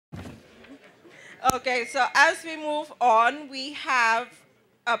Okay, so as we move on, we have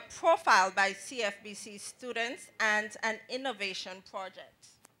a profile by CFBC students and an innovation project.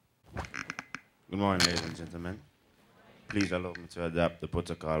 Good morning, ladies and gentlemen. Please allow me to adapt the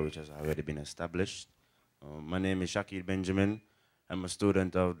protocol which has already been established. My name is Shakil Benjamin. I'm a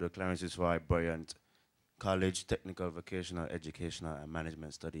student of the Clarence Y. Bryant College Technical Vocational Educational and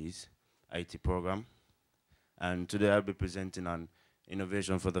Management Studies IT program. And today I'll be presenting on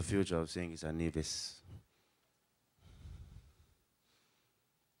innovation for the future of St. Kitts and Nevis.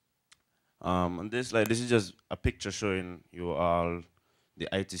 On this slide, this is just a picture showing you all the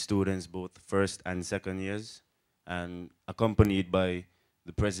IT students, both first and second years, and accompanied by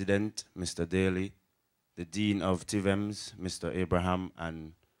the president, Mr. Daly, the dean of TVEMS, Mr. Abraham,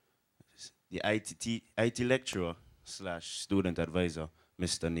 and the IT lecturer slash student advisor,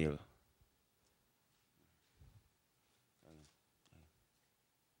 Mr. Neil.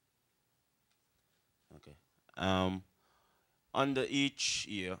 Okay. Under each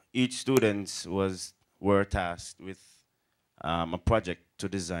year, each student were tasked with a project to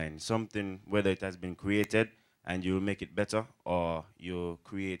design something, whether it has been created and you make it better, or you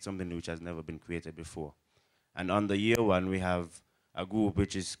create something which has never been created before. And on the year one, we have a group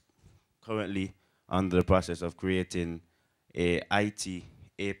which is currently under the process of creating a IT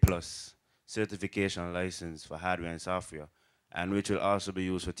A plus certification license for hardware and software, and which will also be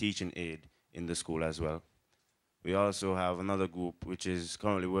used for teaching aid in the school as well. We also have another group which is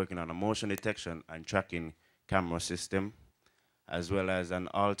currently working on a motion detection and tracking camera system, as well as an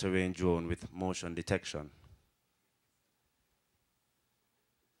all-terrain drone with motion detection.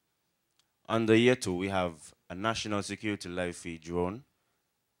 Under year two, we have a national security live feed drone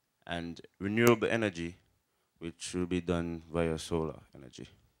and renewable energy, which will be done via solar energy.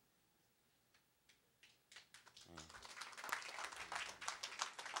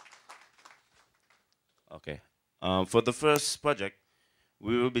 Okay. For the first project,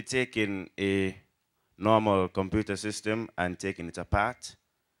 we will be taking a normal computer system and taking it apart,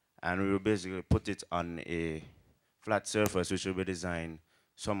 and we will basically put it on a flat surface which will be designed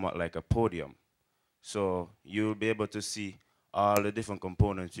somewhat like a podium. So you'll be able to see all the different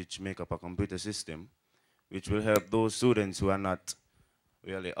components which make up a computer system, which will help those students who are not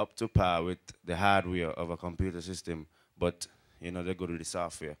really up to par with the hardware of a computer system, but they go to the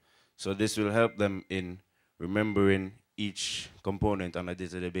software. So this will help them in remembering each component on a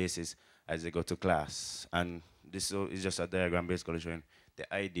day-to-day basis as they go to class. And this is just a diagram basically showing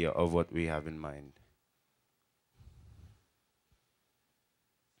the idea of what we have in mind.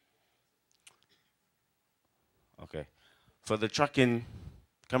 Okay. For the tracking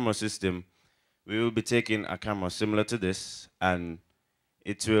camera system, we will be taking a camera similar to this, and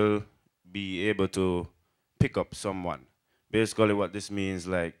it will be able to pick up someone. Basically what this means,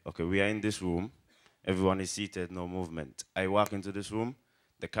 like, okay, we are in this room, everyone is seated, no movement. I walk into this room,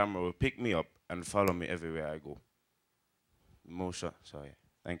 the camera will pick me up and follow me everywhere I go. Motion, sorry,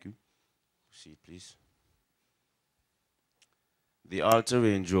 thank you. Proceed, please. The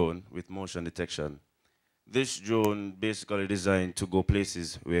all-terrain drone with motion detection. This drone basically designed to go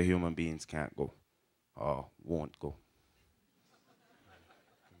places where human beings can't go or won't go.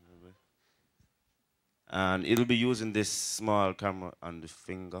 And it'll be using this small camera on the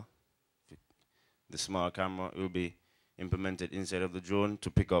finger. The small camera will be implemented inside of the drone to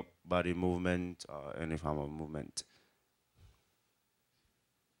pick up body movement or any form of movement.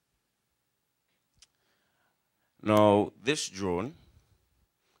 Now, this drone,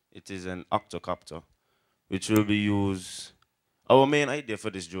 it is an octocopter, which will be used. Our main idea for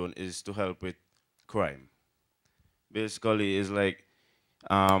this drone is to help with crime. Basically, it's like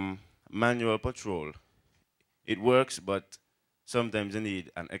manual patrol. It works, but sometimes you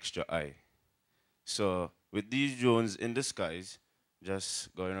need an extra eye. So with these drones in the skies,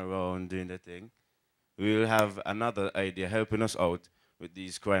 just going around doing the thing, we will have another idea helping us out with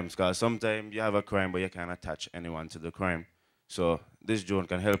these crimes. Because sometimes you have a crime, but you can't attach anyone to the crime. So this drone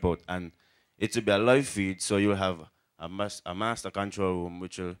can help out. And it will be a live feed, so you'll have a master control room,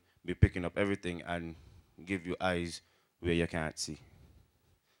 which will be picking up everything and give you eyes where you can't see.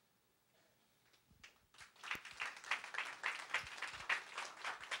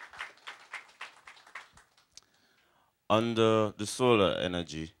 Under the solar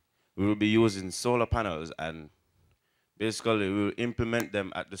energy, we will be using solar panels, and basically we will implement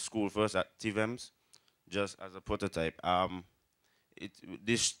them at the school first at TVEMS, just as a prototype.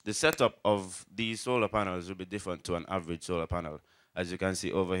 The setup of these solar panels will be different to an average solar panel, as you can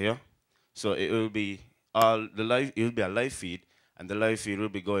see over here. So it will be it will be a live feed, and the live feed will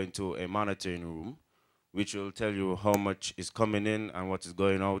be going to a monitoring room, which will tell you how much is coming in and what is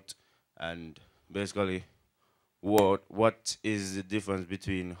going out, and basically what is the difference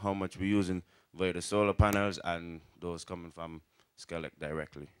between how much we're using via the solar panels and those coming from Skelec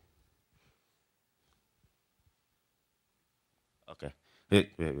directly. Okay.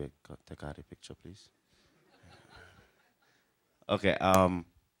 Wait. Take out a picture, please. Okay.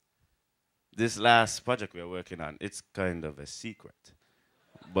 This last project we're working on, it's kind of a secret,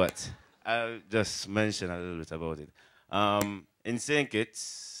 but I'll just mention a little bit about it. In St.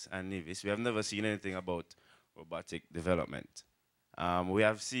 Kitts and Nevis, we have never seen anything about robotic development. We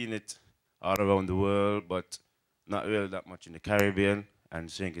have seen it all around the world, but not really that much in the Caribbean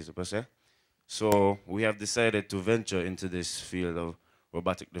and St. Kitts per se. So we have decided to venture into this field of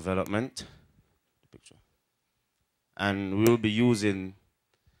robotic development. Picture. And we'll be using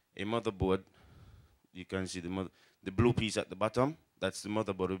a motherboard. You can see the blue piece at the bottom. That's the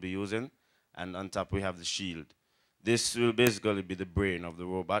motherboard we'll be using. And on top we have the shield. This will basically be the brain of the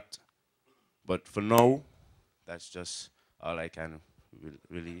robot. But for now, that's just all I can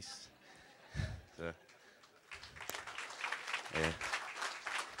release. So, yeah.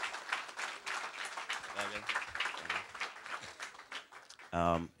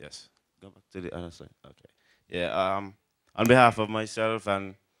 Yes. Go back to the other side. Okay. Yeah. On behalf of myself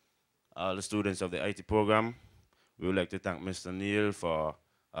and all the students of the IT program, we would like to thank Mr. Neil for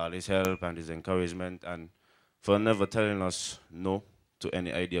all his help and his encouragement and for never telling us no to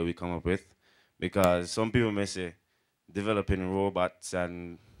any idea we come up with. Because some people may say developing robots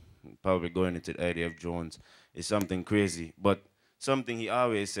and probably going into the idea of drones is something crazy. But something he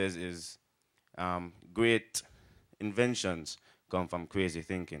always says is great inventions come from crazy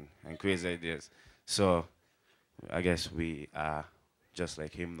thinking and crazy ideas. So I guess we are just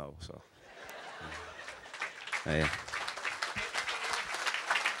like him now. So yeah.